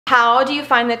How do you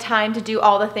find the time to do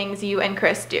all the things you and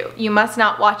Chris do? You must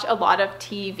not watch a lot of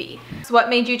TV. So what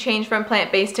made you change from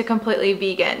plant-based to completely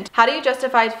vegan? How do you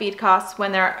justify feed costs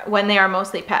when they are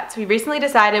mostly pets? We recently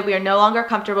decided we are no longer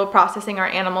comfortable processing our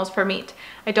animals for meat.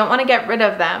 I don't want to get rid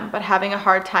of them, but having a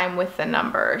hard time with the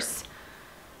numbers.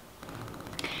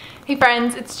 Hey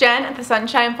friends, it's Jen at the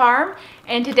Sunshine Farm,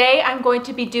 and today I'm going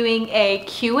to be doing a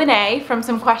Q&A from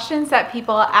some questions that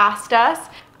people asked us.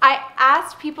 I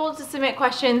asked people to submit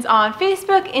questions on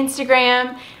Facebook,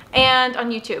 Instagram, and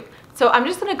on YouTube. So I'm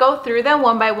just gonna go through them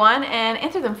one by one and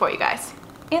answer them for you guys.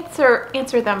 Answer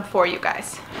them for you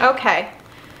guys. Okay,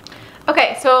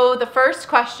 so the first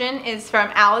question is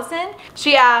from Allison.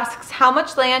 She asks, how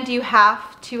much land do you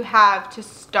have to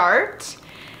start?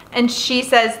 And she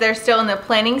says they're still in the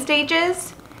planning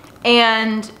stages.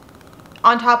 And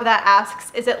on top of that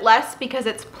asks, is it less because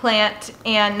it's plant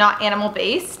and not animal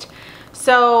based?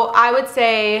 So I would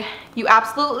say you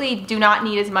absolutely do not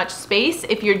need as much space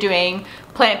if you're doing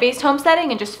plant-based homesteading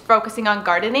and just focusing on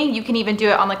gardening. You can even do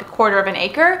it on like a 1/4 of an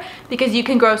acre because you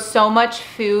can grow so much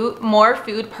more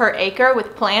food per acre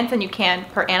with plants than you can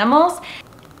per animals.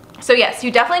 So yes, you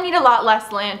definitely need a lot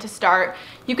less land to start.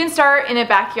 You can start in a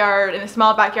backyard, in a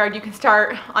small backyard. You can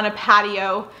start on a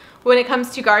patio. When it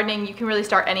comes to gardening, you can really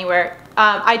start anywhere.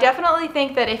 I definitely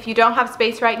think that if you don't have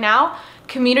space right now,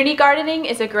 community gardening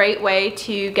is a great way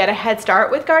to get a head start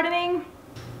with gardening.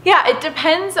 Yeah, it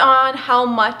depends on how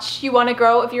much you want to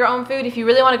grow of your own food. If you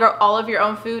really want to grow all of your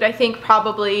own food, I think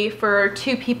probably for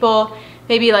 2 people,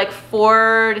 maybe like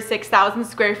 4,000 to 6,000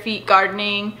 square feet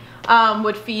gardening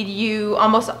would feed you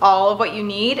almost all of what you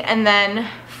need. And then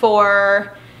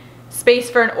for space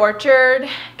for an orchard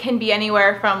can be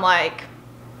anywhere from like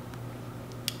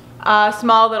a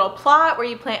small little plot where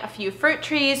you plant a few fruit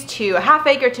trees to a 1/2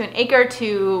 acre to an acre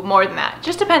to more than that.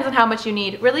 Just depends on how much you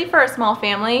need. Really, for a small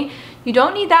family, you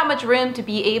don't need that much room to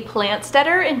be a plant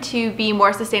steader and to be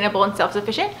more sustainable and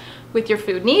self-sufficient with your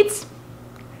food needs.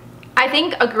 I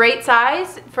think a great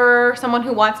size for someone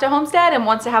who wants to homestead and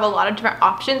wants to have a lot of different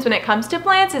options when it comes to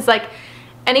plants is like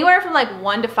anywhere from like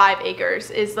 1 to 5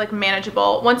 acres is like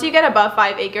manageable. Once you get above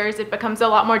 5 acres, it becomes a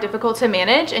lot more difficult to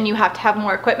manage and you have to have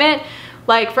more equipment.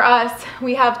 Like for us,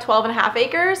 we have 12.5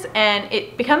 acres and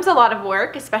it becomes a lot of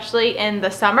work, especially in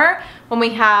the summer when we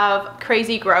have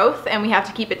crazy growth and we have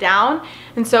to keep it down.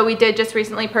 And so we did just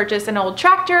recently purchase an old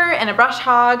tractor and a brush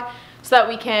hog so that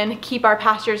we can keep our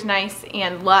pastures nice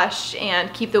and lush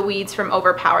and keep the weeds from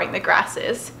overpowering the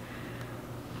grasses.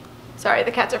 Sorry,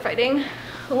 the cats are fighting.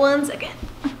 1 second.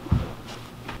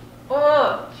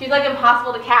 Oh, she's like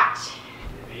impossible to catch.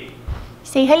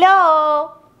 Say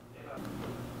hello.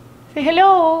 Say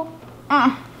hello.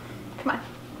 Come on.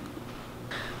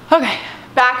 Okay,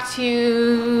 back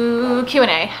to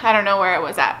Q&A. I don't know where I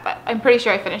was at, but I'm pretty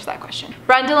sure I finished that question.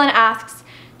 Brendolyn asks,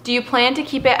 do you plan to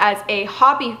keep it as a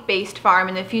hobby-based farm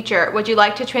in the future? Would you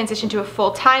like to transition to a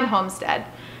full-time homestead?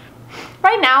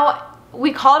 Right now,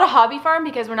 we call it a hobby farm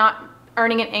because we're not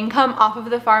earning an income off of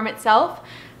the farm itself,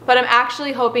 but I'm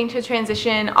actually hoping to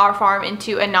transition our farm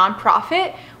into a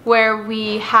nonprofit where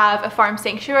we have a farm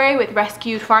sanctuary with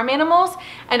rescued farm animals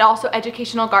and also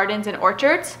educational gardens and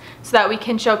orchards so that we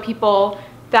can show people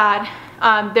that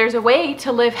there's a way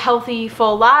to live healthy,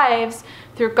 full lives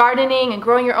through gardening and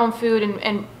growing your own food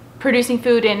and producing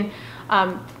food in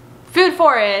food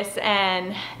forests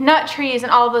and nut trees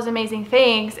and all of those amazing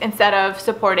things instead of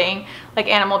supporting like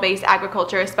animal-based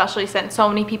agriculture, especially since so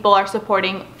many people are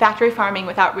supporting factory farming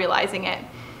without realizing it.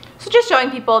 So just showing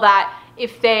people that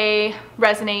if they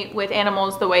resonate with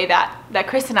animals the way that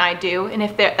Chris and I do, and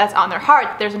if that's on their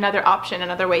heart, there's another option,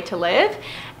 another way to live,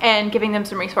 and giving them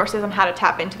some resources on how to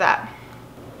tap into that.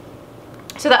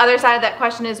 So the other side of that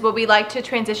question is, would we like to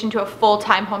transition to a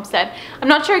full-time homestead? I'm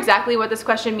not sure exactly what this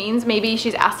question means. Maybe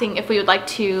she's asking if we would like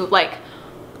to like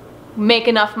make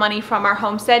enough money from our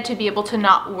homestead to be able to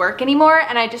not work anymore,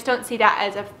 and I just don't see that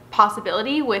as a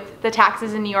possibility with the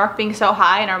taxes in New York being so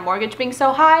high and our mortgage being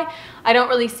so high. I don't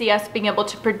really see us being able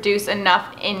to produce enough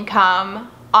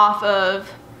income off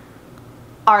of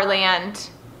our land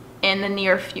in the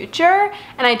near future,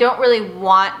 and I don't really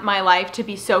want my life to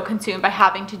be so consumed by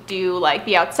having to do like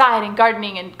be outside and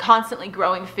gardening and constantly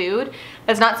growing food.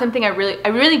 That's not something I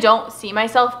really don't see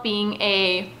myself being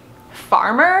a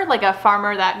farmer, like a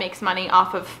farmer that makes money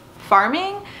off of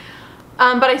farming.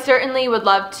 But I certainly would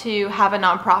love to have a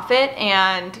nonprofit,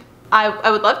 and I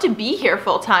would love to be here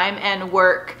full-time and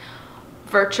work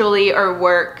virtually or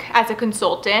work as a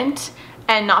consultant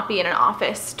and not be in an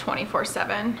office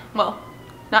 24/7. Well,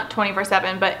 not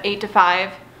 24/7, but 8 to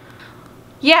 5.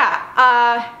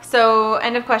 Yeah, so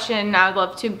end of question. I would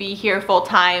love to be here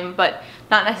full-time, but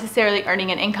not necessarily earning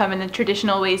an income in the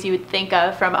traditional ways you would think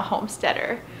of from a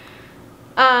homesteader.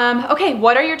 Okay,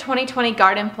 what are your 2020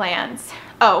 garden plans?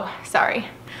 Oh, sorry.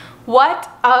 What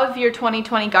of your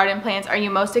 2020 garden plans are you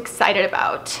most excited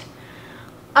about?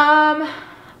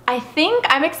 I think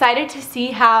I'm excited to see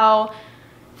how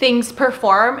things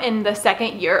perform in the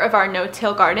second year of our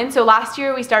no-till garden. So last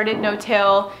year we started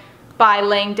no-till by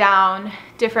laying down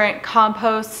different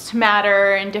compost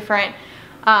matter and different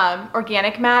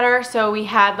organic matter. So we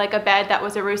had like a bed that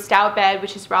was a roost out bed,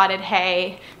 which is rotted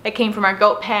hay that came from our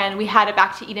goat pen. We had a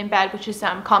back to Eden bed, which is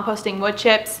composting wood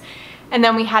chips. And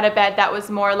then we had a bed that was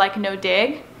more like no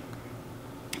dig.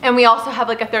 And we also have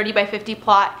like a 30 by 50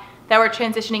 plot that we're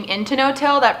transitioning into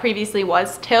no-till that previously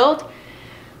was tilled.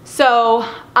 So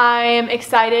I'm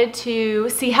excited to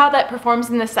see how that performs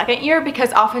in the second year,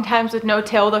 because oftentimes with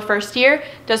no-till the first year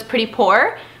does pretty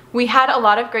poor. We had a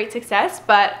lot of great success,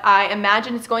 but I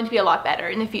imagine it's going to be a lot better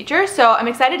in the future. So I'm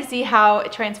excited to see how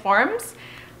it transforms.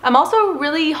 I'm also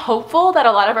really hopeful that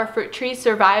a lot of our fruit trees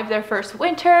survive their first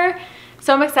winter.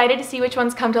 So I'm excited to see which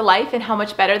ones come to life and how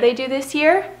much better they do this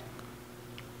year.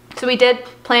 So we did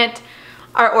plant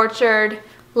our orchard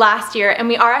last year, and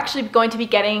we are actually going to be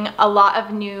getting a lot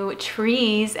of new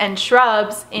trees and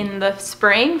shrubs in the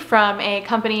spring from a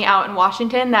company out in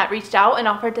Washington that reached out and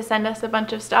offered to send us a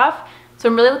bunch of stuff. So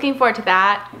I'm really looking forward to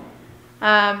that.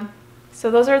 So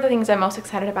those are the things I'm most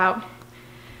excited about.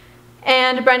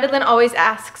 And Brenda always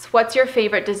asks, what's your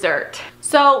favorite dessert?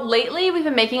 So lately we've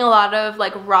been making a lot of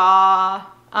like raw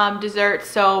desserts.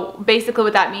 So basically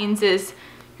what that means is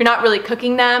you're not really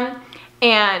cooking them,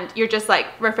 and you're just like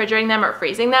refrigerating them or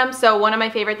freezing them. So one of my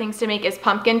favorite things to make is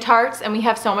pumpkin tarts, and we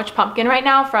have so much pumpkin right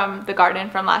now from the garden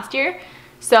from last year.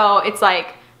 So it's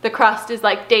like the crust is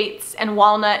like dates and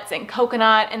walnuts and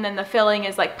coconut, and then the filling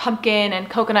is like pumpkin and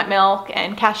coconut milk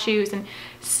and cashews, and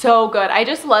so good. I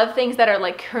just love things that are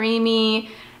like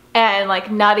creamy and like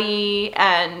nutty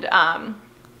and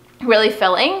really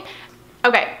filling.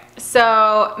 Okay,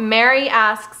 so Mary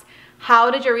asks,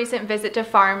 how did your recent visit to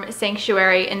Farm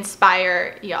Sanctuary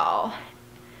inspire y'all?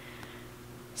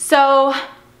 So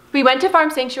we went to Farm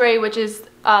Sanctuary, which is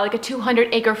like a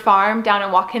 200-acre farm down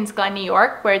in Watkins Glen, New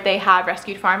York, where they have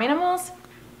rescued farm animals.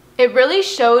 It really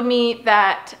showed me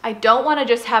that I don't want to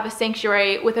just have a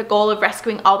sanctuary with a goal of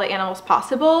rescuing all the animals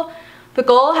possible. The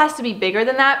goal has to be bigger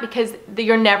than that, because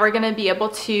you're never going to be able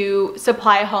to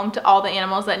supply a home to all the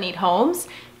animals that need homes.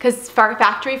 Because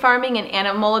factory farming and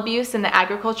animal abuse in the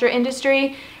agriculture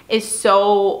industry is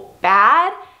so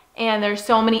bad, and there's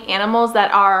so many animals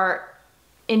that are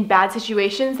in bad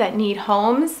situations that need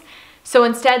homes. So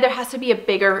instead there has to be a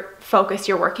bigger focus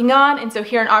you're working on. And so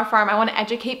here in our farm, I want to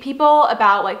educate people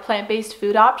about like plant-based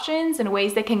food options and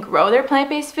ways they can grow their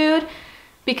plant-based food,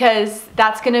 because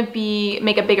that's going to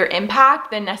make a bigger impact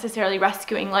than necessarily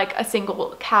rescuing like a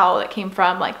single cow that came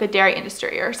from like the dairy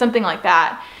industry or something like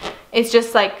that. It's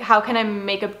just like, how can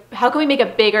we make a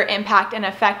bigger impact and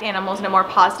affect animals in a more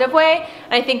positive way?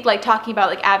 And I think like talking about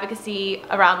like advocacy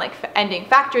around like ending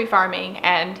factory farming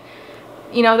and,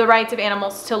 you know, the rights of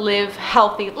animals to live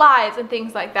healthy lives and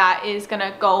things like that is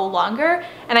gonna go longer.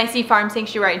 And I see Farm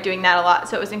Sanctuary doing that a lot,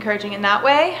 so it was encouraging in that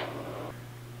way.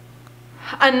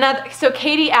 So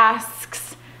Katie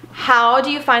asks, how do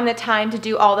you find the time to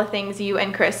do all the things you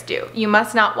and Chris do? You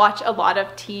must not watch a lot of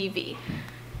TV.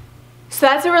 So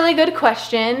that's a really good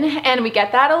question, and we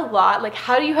get that a lot. Like,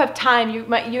 how do you have time?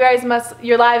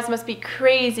 Your lives must be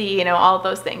crazy, you know, all of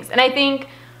those things. And I think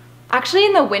actually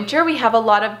in the winter we have a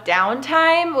lot of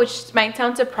downtime, which might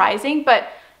sound surprising, but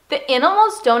the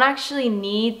animals don't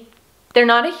actually they're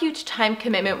not a huge time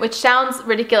commitment, which sounds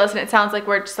ridiculous, and it sounds like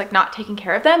we're just like not taking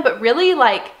care of them, but really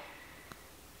like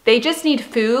they just need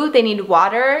food, they need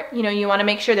water, you know, you want to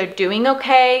make sure they're doing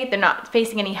okay, they're not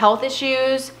facing any health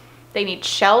issues, they need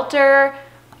shelter,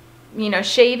 you know,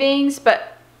 shavings,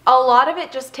 but a lot of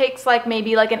it just takes like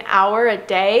maybe like an hour a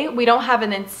day. We don't have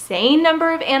an insane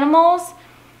number of animals,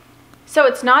 so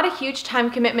it's not a huge time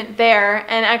commitment there,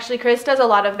 and actually Chris does a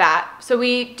lot of that, so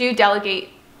we do delegate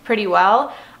pretty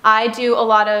well. I do a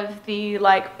lot of the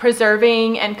like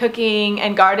preserving and cooking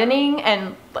and gardening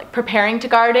and like preparing to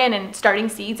garden and starting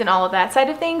seeds and all of that side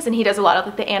of things, and he does a lot of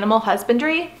like the animal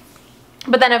husbandry.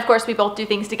 But then of course we both do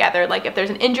things together, like if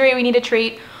there's an injury we need to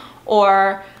treat,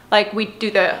 or like we do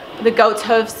the goat's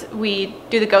hooves, we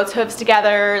do the goat's hooves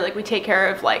together, like we take care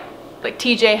of like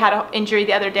TJ had an injury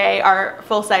the other day, our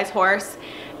full-size horse,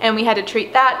 and we had to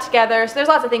treat that together. So there's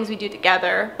lots of things we do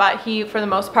together, but he for the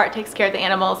most part takes care of the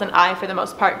animals, and I for the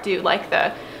most part do like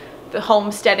the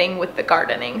homesteading with the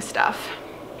gardening stuff.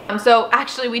 So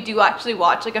actually we do actually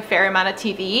watch like a fair amount of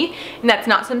TV, and that's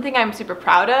not something I'm super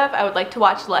proud of. I would like to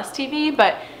watch less TV,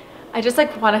 but I just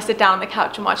like want to sit down on the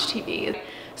couch and watch TV.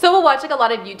 So we'll watch like a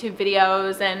lot of YouTube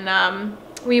videos, and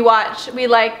we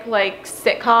like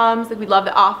sitcoms. Like we love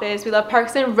The Office, we love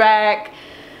Parks and Rec.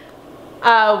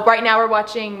 Right now we're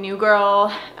watching New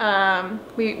Girl.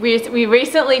 We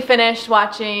recently finished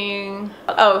watching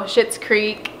Schitt's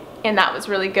Creek, and that was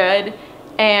really good.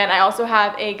 And I also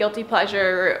have a guilty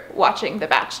pleasure watching The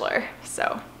Bachelor.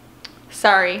 So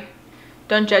sorry,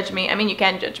 don't judge me. I mean, you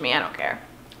can judge me, I don't care.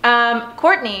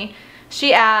 Courtney,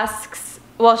 she asks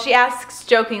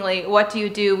jokingly, what do you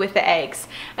do with the eggs?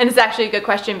 And it's actually a good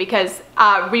question, because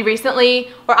I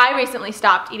recently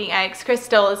stopped eating eggs. Chris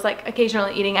still is like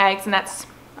occasionally eating eggs, and that's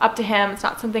up to him. It's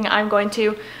not something I'm going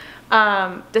to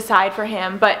decide for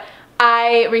him, but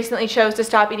I recently chose to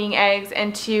stop eating eggs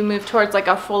and to move towards like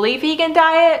a fully vegan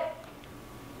diet.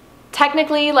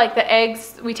 Technically, like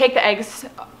we take the eggs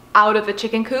out of the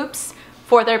chicken coops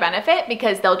for their benefit,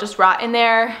 because they'll just rot in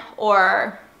there,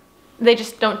 or they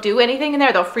just don't do anything in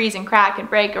there. They'll freeze and crack and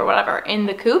break or whatever in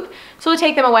the coop. So we'll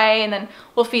take them away, and then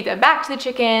we'll feed them back to the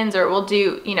chickens, or we'll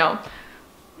do, you know.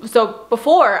 So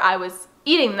before I was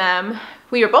eating them,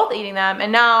 we were both eating them,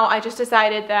 and now I just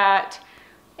decided that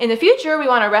in the future we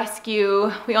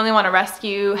only want to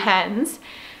rescue hens,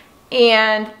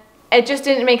 and it just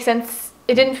didn't make sense.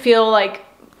 It didn't feel like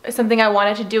something I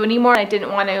wanted to do anymore. I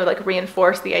didn't want to like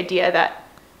reinforce the idea that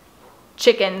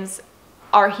chickens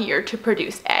are here to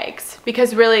produce eggs,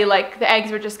 because really like the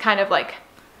eggs were just kind of like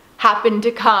happened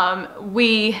to come.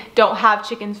 We don't have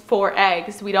chickens for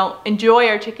eggs. We don't enjoy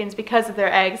our chickens because of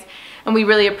their eggs, and we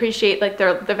really appreciate like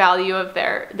the value of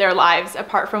their lives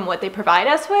apart from what they provide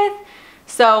us with.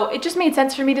 So it just made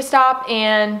sense for me to stop.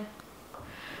 And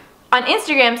on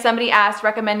Instagram, somebody asked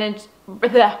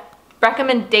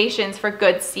recommendations for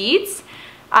good seeds.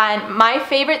 And my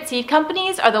favorite seed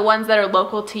companies are the ones that are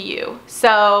local to you.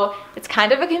 So it's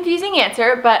kind of a confusing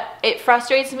answer, but it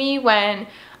frustrates me when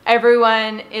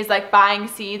everyone is like buying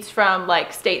seeds from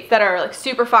like states that are like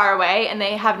super far away, and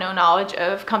they have no knowledge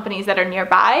of companies that are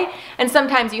nearby. And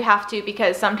sometimes you have to,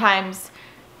 because sometimes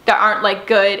there aren't like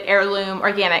good heirloom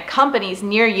organic companies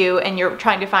near you, and you're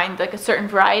trying to find like a certain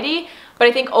variety. But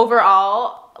I think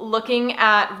overall, looking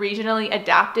at regionally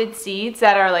adapted seeds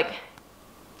that are like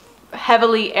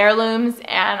heavily heirlooms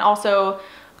and also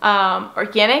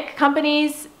organic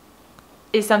companies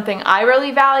is something I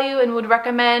really value and would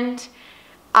recommend.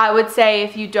 I would say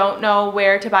if you don't know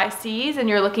where to buy seeds and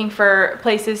you're looking for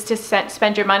places to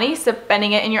spend your money,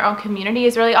 spending it in your own community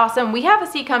is really awesome. We have a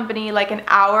seed company like an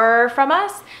hour from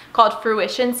us called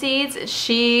Fruition Seeds.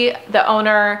 The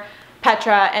owner,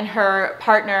 Petra, and her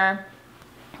partner,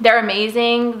 they're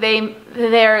amazing.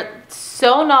 They're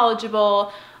so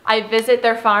knowledgeable. I visit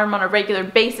their farm on a regular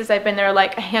basis. I've been there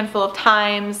like a handful of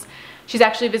times. She's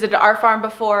actually visited our farm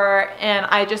before, and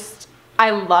I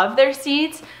love their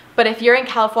seeds. But if you're in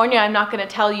California, I'm not going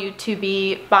to tell you to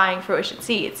be buying Fruition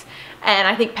Seeds. And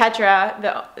I think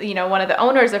Petra, one of the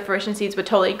owners of Fruition Seeds, would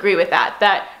totally agree with that.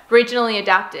 That regionally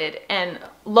adapted and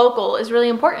local is really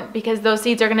important, because those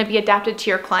seeds are going to be adapted to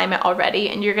your climate already,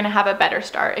 and you're going to have a better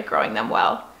start at growing them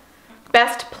well.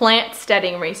 Best plant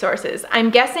steading resources.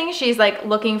 I'm guessing she's like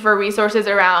looking for resources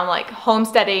around like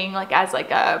homesteading, like as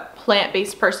like a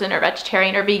plant-based person or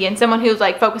vegetarian or vegan, someone who's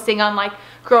like focusing on like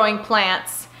growing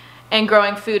plants and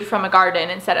growing food from a garden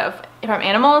instead of from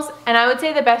animals. And I would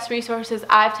say the best resources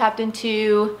I've tapped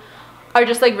into are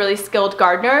just like really skilled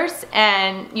gardeners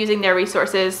and using their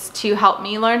resources to help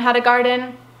me learn how to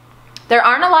garden. There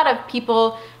aren't a lot of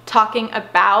people talking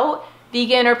about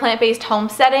vegan or plant-based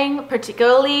homesteading,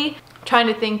 particularly. I'm trying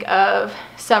to think of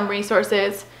some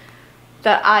resources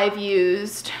that I've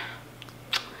used.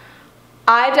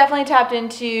 I've definitely tapped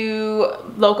into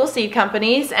local seed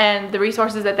companies and the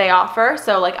resources that they offer.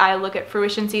 So like I look at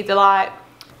Fruition Seeds a lot.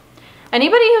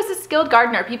 Anybody who's a skilled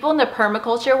gardener, people in the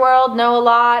permaculture world know a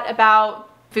lot about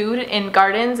food in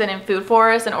gardens and in food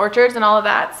forests and orchards and all of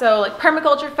that. So like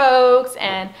permaculture folks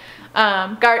and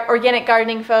organic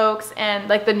gardening folks, and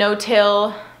like the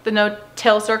no-till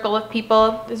circle of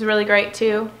people is really great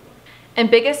too. And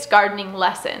biggest gardening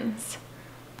lessons.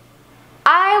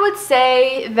 I would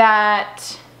say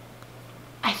that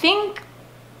I think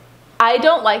I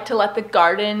don't like to let the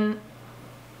garden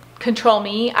control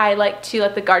me. I like to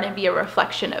let the garden be a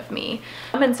reflection of me.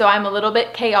 And so I'm a little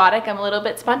bit chaotic, I'm a little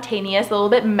bit spontaneous, a little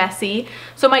bit messy.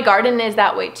 So my garden is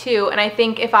that way too. And I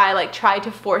think if I like tried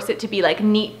to force it to be like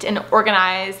neat and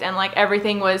organized and like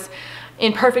everything was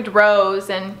in perfect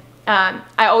rows and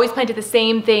I always planted the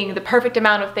same thing, the perfect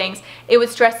amount of things, it would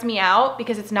stress me out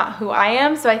because it's not who I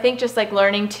am. So I think just like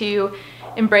learning to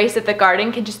embrace that the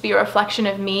garden can just be a reflection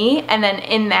of me, and then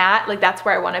in that, like, that's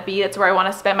where I want to be, that's where I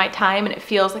want to spend my time, and it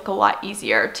feels like a lot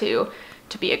easier to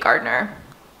be a gardener.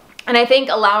 And I think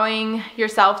allowing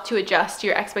yourself to adjust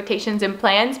your expectations and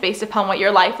plans based upon what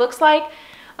your life looks like.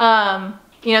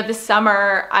 You know, this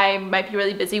summer I might be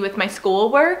really busy with my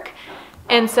schoolwork,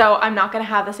 and so I'm not going to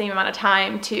have the same amount of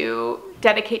time to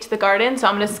dedicate to the garden. So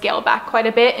I'm going to scale back quite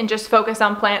a bit and just focus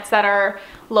on plants that are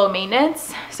low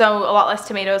maintenance. So a lot less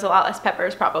tomatoes, a lot less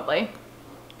peppers probably.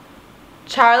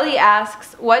 Charlie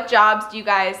asks, what jobs do you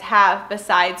guys have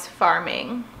besides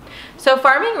farming? So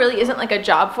farming really isn't like a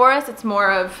job for us. It's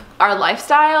more of our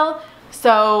lifestyle.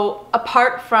 So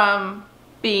apart from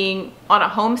being on a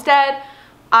homestead,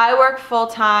 I work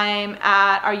full-time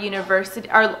at our university,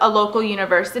 a local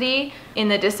university in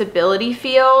the disability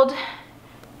field.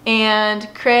 And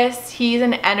Chris, he's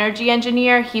an energy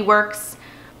engineer. He works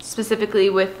specifically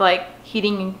with like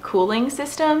heating and cooling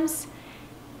systems.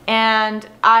 And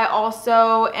I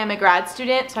also am a grad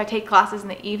student, so I take classes in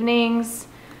the evenings,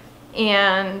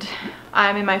 and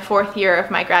I'm in my 4th year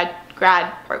of my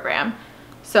grad program.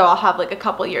 So I'll have like a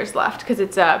couple years left because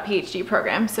it's a PhD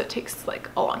program, so it takes like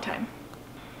a long time.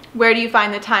 Where do you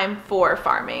find the time for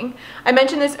farming? I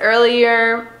mentioned this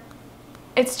earlier.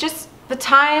 It's just the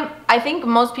time. I think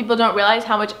most people don't realize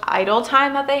how much idle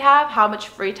time that they have, how much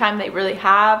free time they really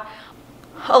have.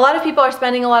 A lot of people are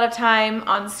spending a lot of time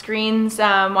on screens,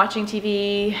 watching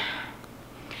TV,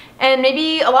 and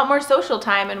maybe a lot more social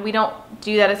time, and we don't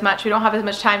do that as much. We don't have as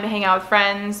much time to hang out with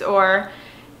friends or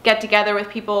get together with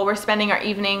people. We're spending our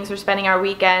evenings, we're spending our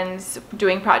weekends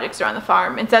doing projects around the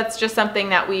farm, and so that's just something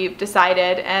that we've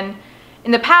decided. And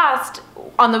in the past,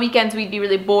 on the weekends, we'd be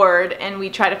really bored and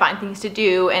we'd try to find things to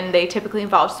do, and they typically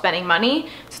involve spending money.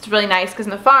 So it's really nice because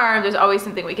in the farm, there's always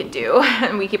something we can do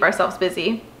and we keep ourselves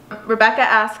busy. Rebecca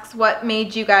asks, what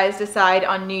made you guys decide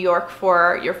on New York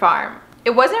for your farm?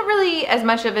 It wasn't really as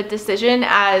much of a decision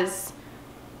as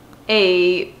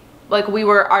like we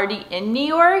were already in New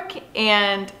York,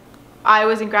 and I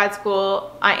was in grad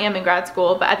school. I am in grad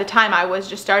school, but at the time I was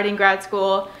just starting grad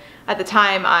school. At the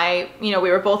time we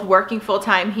were both working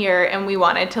full-time here, and we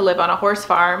wanted to live on a horse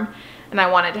farm, and I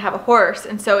wanted to have a horse,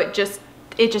 and so it just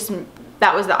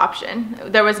that was the option.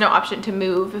 There was no option to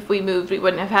move. If we moved, we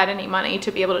wouldn't have had any money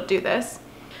to be able to do this.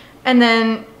 And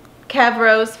then Kev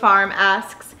Rose Farm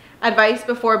asks, advice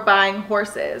before buying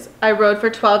horses. I rode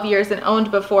for 12 years and owned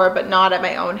before, but not at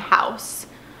my own house.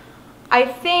 I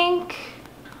think,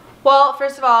 well,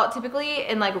 first of all, typically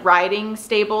in like riding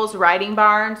stables, riding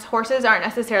barns, horses aren't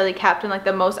necessarily kept in like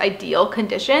the most ideal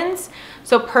conditions.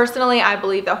 So personally, I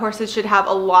believe that horses should have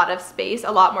a lot of space,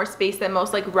 a lot more space than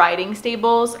most like riding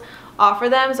stables offer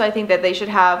them. So I think that they should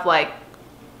have like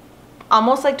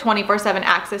almost like 24/7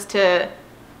 access to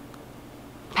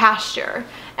pasture.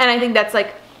 And I think that's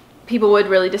like, people would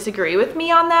really disagree with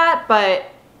me on that, but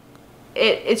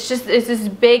it's this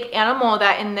big animal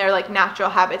that in their like natural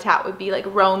habitat would be like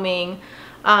roaming,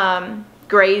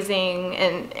 grazing,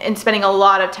 and spending a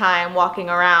lot of time walking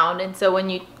around. And so when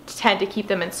you tend to keep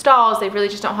them in stalls, they really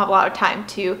just don't have a lot of time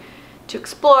to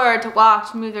explore, to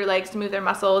walk, to move their legs, to move their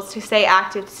muscles, to stay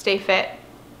active, to stay fit.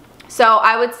 So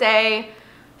I would say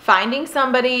finding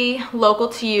somebody local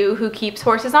to you who keeps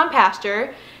horses on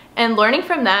pasture and learning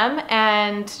from them,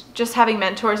 and just having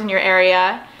mentors in your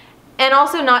area. And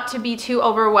also not to be too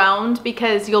overwhelmed,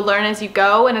 because you'll learn as you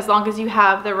go, and as long as you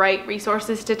have the right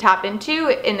resources to tap into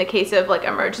in the case of like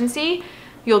emergency,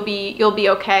 you'll be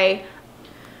okay.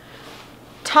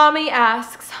 Tommy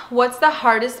asks, what's the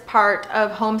hardest part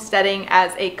of homesteading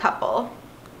as a couple?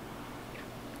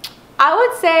 I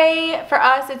would say for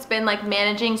us, it's been like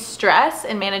managing stress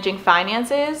and managing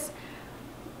finances.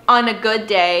 On a good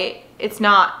day, it's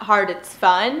not hard, it's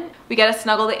fun. We get to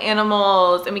snuggle the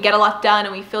animals and we get a lot done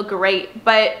and we feel great.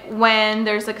 But when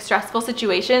there's like stressful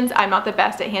situations, I'm not the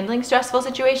best at handling stressful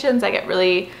situations. I get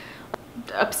really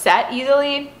upset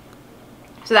easily.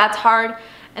 So that's hard.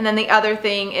 And then the other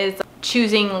thing is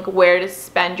choosing like where to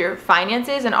spend your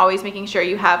finances, and always making sure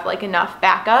you have like enough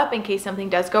backup in case something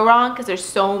does go wrong, because there's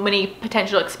so many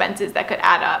potential expenses that could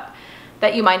add up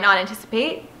that you might not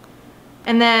anticipate.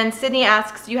 And then Sydney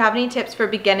asks, do you have any tips for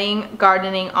beginning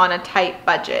gardening on a tight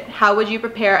budget? How would you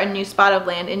prepare a new spot of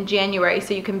land in January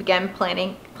so you can begin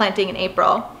planting in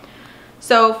April?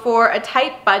 So for a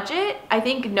tight budget, I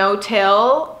think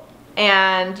no-till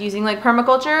and using like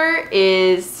permaculture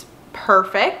is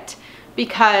perfect,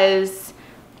 because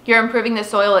you're improving the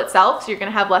soil itself, so you're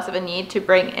going to have less of a need to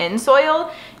bring in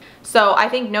soil. So I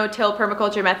think no-till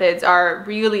permaculture methods are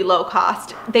really low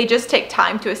cost. They just take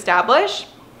time to establish.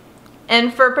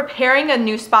 And for preparing a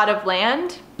new spot of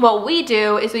land, what we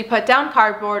do is we put down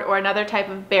cardboard or another type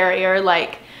of barrier,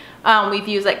 like we've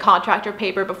used like contractor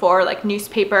paper before, like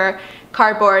newspaper,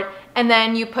 cardboard, and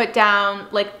then you put down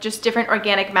like just different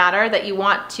organic matter that you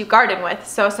want to garden with.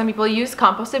 So some people use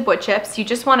composted wood chips. You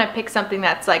just want to pick something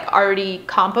that's like already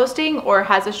composting or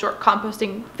has a short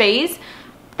composting phase,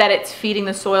 that it's feeding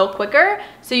the soil quicker.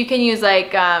 So you can use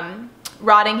like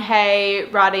rotting hay,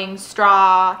 rotting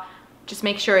straw. Just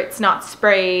make sure it's not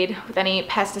sprayed with any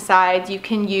pesticides. You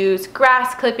can use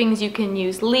grass clippings, you can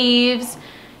use leaves,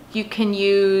 you can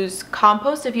use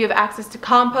compost if you have access to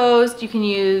compost. You can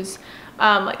use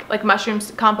like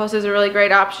mushrooms. Compost is a really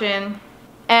great option.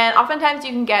 And oftentimes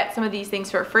you can get some of these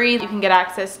things for free. You can get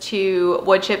access to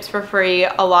wood chips for free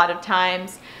a lot of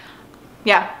times.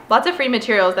 Yeah, lots of free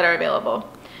materials that are available.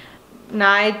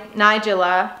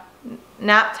 Nigella,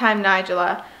 Naptime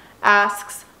Nigella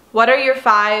asks, what are your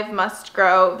 5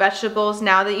 must-grow vegetables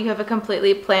now that you have a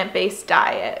completely plant-based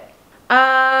diet?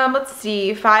 Let's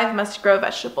see, 5 must-grow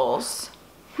vegetables.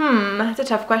 That's a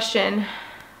tough question.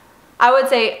 I would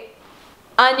say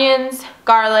onions,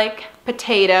 garlic,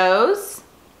 potatoes.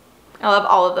 I love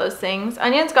all of those things.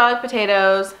 Onions, garlic,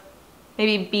 potatoes,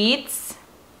 maybe beets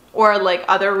or like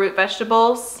other root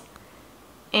vegetables,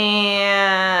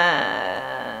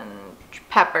 and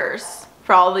peppers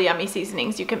for all the yummy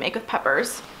seasonings you can make with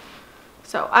peppers.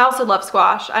 So I also love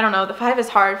squash. I don't know, the 5 is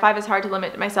hard. 5 is hard to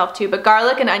limit myself to, but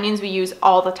garlic and onions we use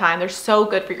all the time. They're so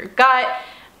good for your gut,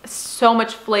 so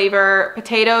much flavor.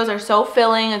 Potatoes are so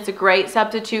filling. It's a great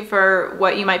substitute for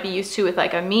what you might be used to with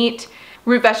like a meat.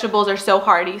 Root vegetables are so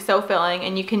hearty, so filling,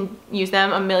 and you can use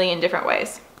them a million different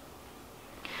ways.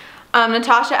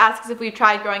 Natasha asks if we've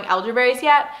tried growing elderberries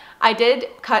yet. I did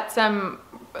cut some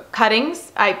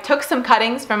cuttings. I took some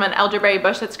cuttings from an elderberry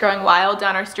bush that's growing wild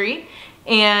down our street,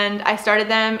 and I started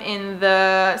them in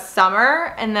the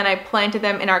summer, and then I planted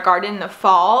them in our garden in the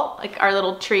fall, like our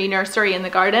little tree nursery in the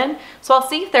garden. So I'll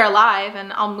see if they're alive,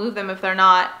 and I'll move them if they're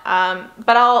not.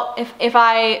 But if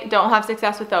I don't have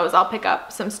success with those, I'll pick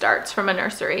up some starts from a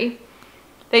nursery.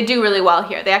 They do really well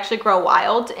here. They actually grow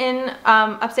wild in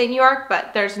upstate New York,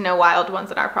 but there's no wild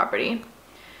ones on our property.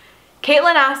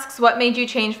 Caitlin asks, what made you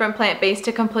change from plant-based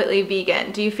to completely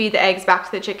vegan? Do you feed the eggs back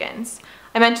to the chickens?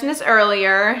 I mentioned this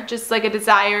earlier, just like a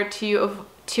desire to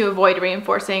avoid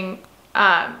reinforcing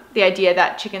the idea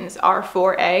that chickens are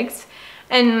for eggs.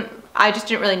 And I just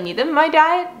didn't really need them in my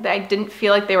diet. I didn't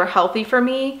feel like they were healthy for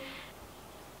me.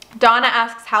 Donna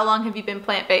asks, how long have you been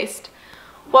plant-based?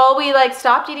 Well, we like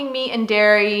stopped eating meat and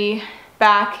dairy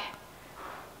back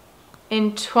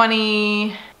in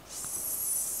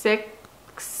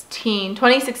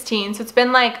 2016, so it's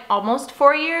been like almost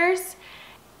 4 years.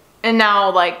 And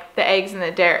now like the eggs and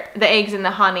the eggs and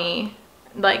the honey,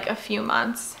 like a few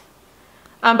months.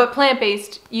 But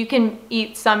plant-based, you can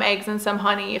eat some eggs and some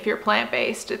honey if you're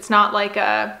plant-based. It's not like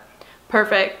a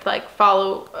perfect like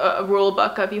follow a rule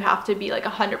book of you have to be like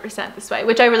 100% this way,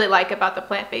 which I really like about the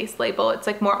plant-based label. It's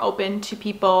like more open to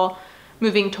people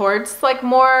moving towards like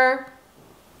more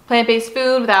plant-based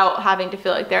food without having to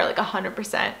feel like they're like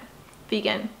 100%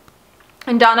 vegan.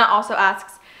 And Donna also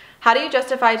asks, how do you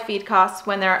justify feed costs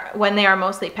when they are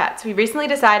mostly pets? We recently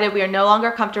decided we are no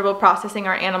longer comfortable processing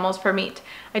our animals for meat.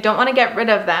 I don't want to get rid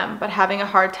of them, but having a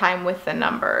hard time with the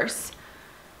numbers.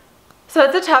 So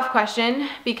it's a tough question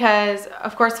because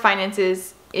of course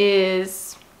finances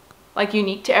is like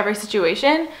unique to every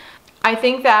situation. I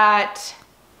think that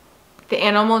the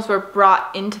animals were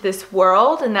brought into this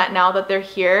world, and that now that they're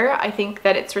here, I think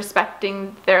that it's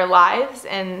respecting their lives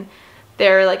and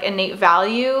their like innate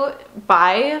value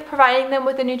by providing them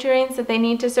with the nutrients that they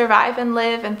need to survive and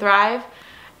live and thrive.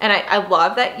 And I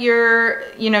love that you're,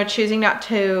 choosing not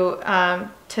to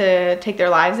take their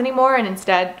lives anymore and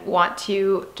instead want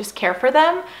to just care for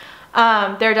them.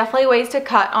 There are definitely ways to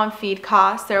cut on feed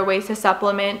costs. There are ways to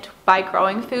supplement by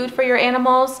growing food for your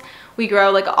animals. We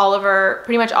grow like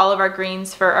pretty much all of our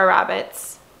greens for our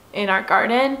rabbits in our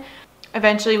garden.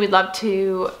 Eventually we'd love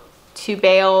to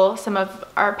bale some of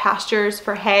our pastures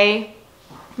for hay.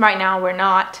 Right now we're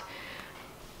not.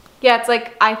 Yeah, it's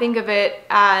like I think of it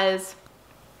as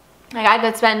like I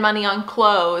could spend money on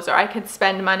clothes, or I could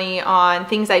spend money on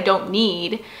things I don't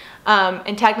need.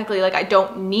 And technically like I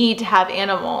don't need to have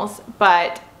animals,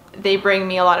 but they bring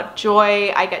me a lot of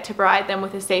joy. I get to provide them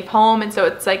with a safe home, and so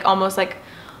it's like almost like,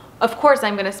 of course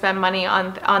I'm gonna spend money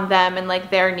on them and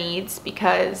like their needs,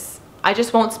 because I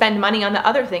just won't spend money on the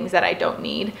other things that I don't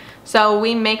need. So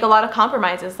we make a lot of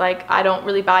compromises. Like, I don't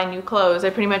really buy new clothes.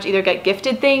 I pretty much either get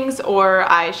gifted things or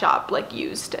I shop like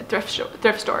used at thrift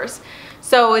stores.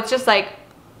 So it's just like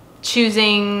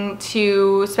choosing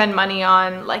to spend money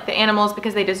on like the animals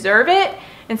because they deserve it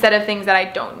instead of things that I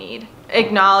don't need.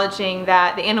 Acknowledging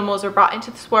that the animals were brought into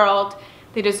this world,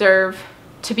 they deserve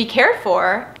to be cared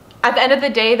for. At the end of the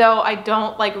day though, I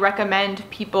don't like recommend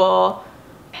people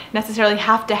necessarily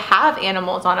have to have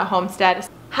animals on a homestead.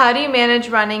 How do you manage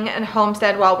running a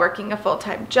homestead while working a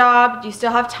full-time job? Do you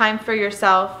still have time for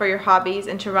yourself, for your hobbies,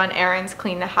 and to run errands,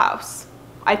 clean the house?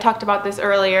 I talked about this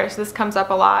earlier, so this comes up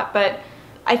a lot, but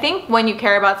I think when you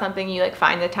care about something, you like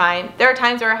find the time. There are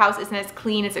times where a house isn't as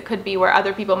clean as it could be, where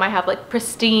other people might have like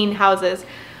pristine houses,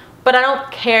 but I don't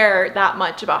care that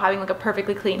much about having like a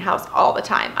perfectly clean house all the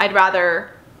time. I'd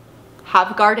rather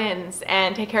have gardens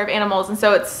and take care of animals, and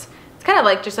so it's kind of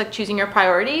like just like choosing your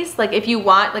priorities. Like, if you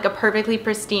want like a perfectly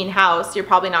pristine house, you're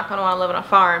probably not going to want to live on a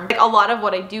farm. Like, a lot of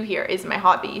what I do here is my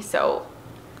hobby. So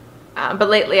but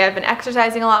lately I've been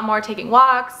exercising a lot more, taking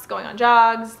walks, going on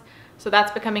jogs, so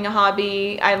that's becoming a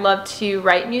hobby. I love to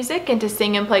write music and to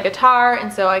sing and play guitar,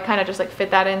 and so I kind of just like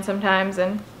fit that in sometimes,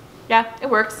 and yeah, it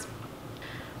works.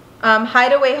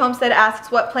 Hideaway Homestead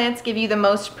asks, what plants give you the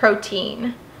most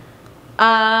protein?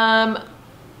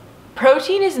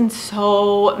 Protein is in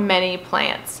so many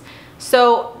plants.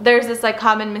 So there's this like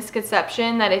common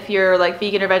misconception that if you're like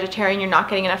vegan or vegetarian, you're not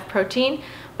getting enough protein.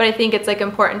 But I think it's like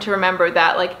important to remember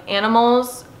that like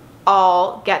animals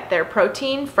all get their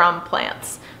protein from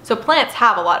plants. So plants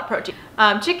have a lot of protein.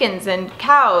 Chickens and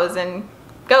cows and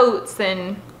goats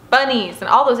and bunnies and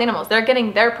all those animals, they're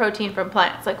getting their protein from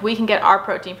plants. Like, we can get our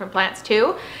protein from plants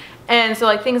too. And so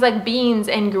like things like beans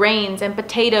and grains and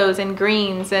potatoes and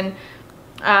greens and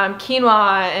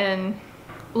quinoa and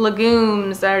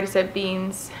legumes, I already said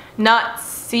beans, nuts,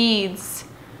 seeds,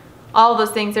 all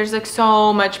those things. There's like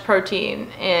so much protein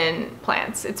in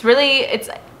plants. It's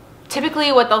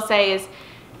typically what they'll say is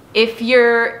if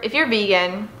you're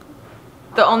vegan,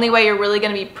 the only way you're really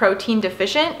going to be protein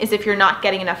deficient is if you're not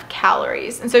getting enough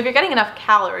calories. And so if you're getting enough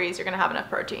calories, you're going to have enough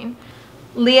protein.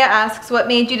 Leah asks, what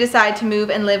made you decide to move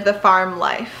and live the farm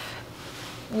life?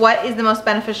 What is the most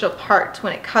beneficial part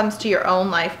when it comes to your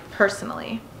own life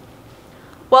personally?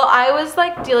 Well, I was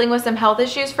like dealing with some health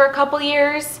issues for a couple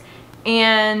years,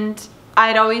 and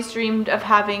I'd always dreamed of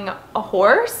having a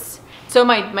horse. So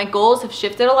my goals have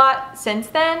shifted a lot since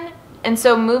then. And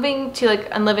so moving to like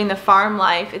and living the farm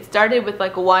life, it started with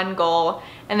like one goal,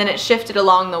 and then it shifted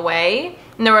along the way.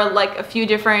 And there were like a few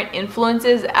different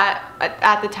influences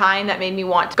at the time that made me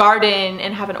want to garden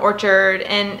and have an orchard.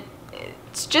 And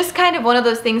it's just kind of one of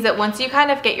those things that once you kind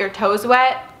of get your toes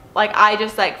wet, like I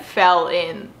just like fell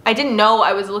in. I didn't know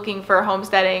I was looking for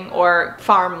homesteading or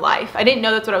farm life. I didn't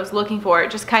know that's what I was looking for. It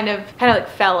just kind of like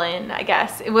fell in, I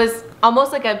guess. It was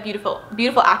almost like a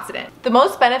beautiful accident. The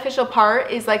most beneficial part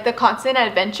is like the constant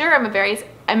adventure. I'm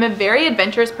a very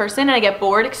adventurous person, and I get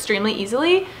bored extremely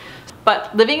easily.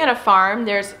 But living on a farm,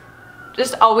 there's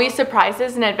just always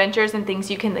surprises and adventures and things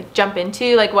you can like jump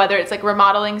into, like whether it's like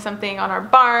remodeling something on our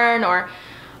barn, or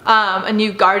a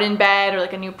new garden bed, or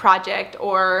like a new project,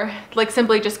 or like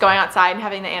simply just going outside and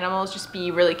having the animals just be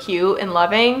really cute and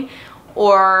loving,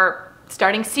 or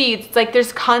starting seeds. It's like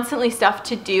there's constantly stuff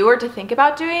to do or to think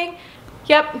about doing.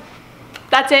 Yep,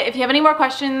 that's it. If you have any more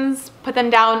questions, put them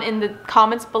down in the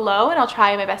comments below and I'll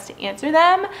try my best to answer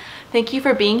them. Thank you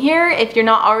for being here. If you're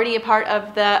not already a part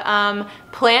of the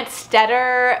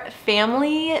Homesteader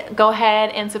family, go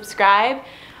ahead and subscribe.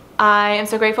 I am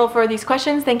so grateful for these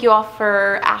questions. Thank you all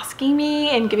for asking me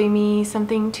and giving me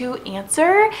something to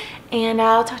answer, and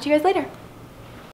I'll talk to you guys later.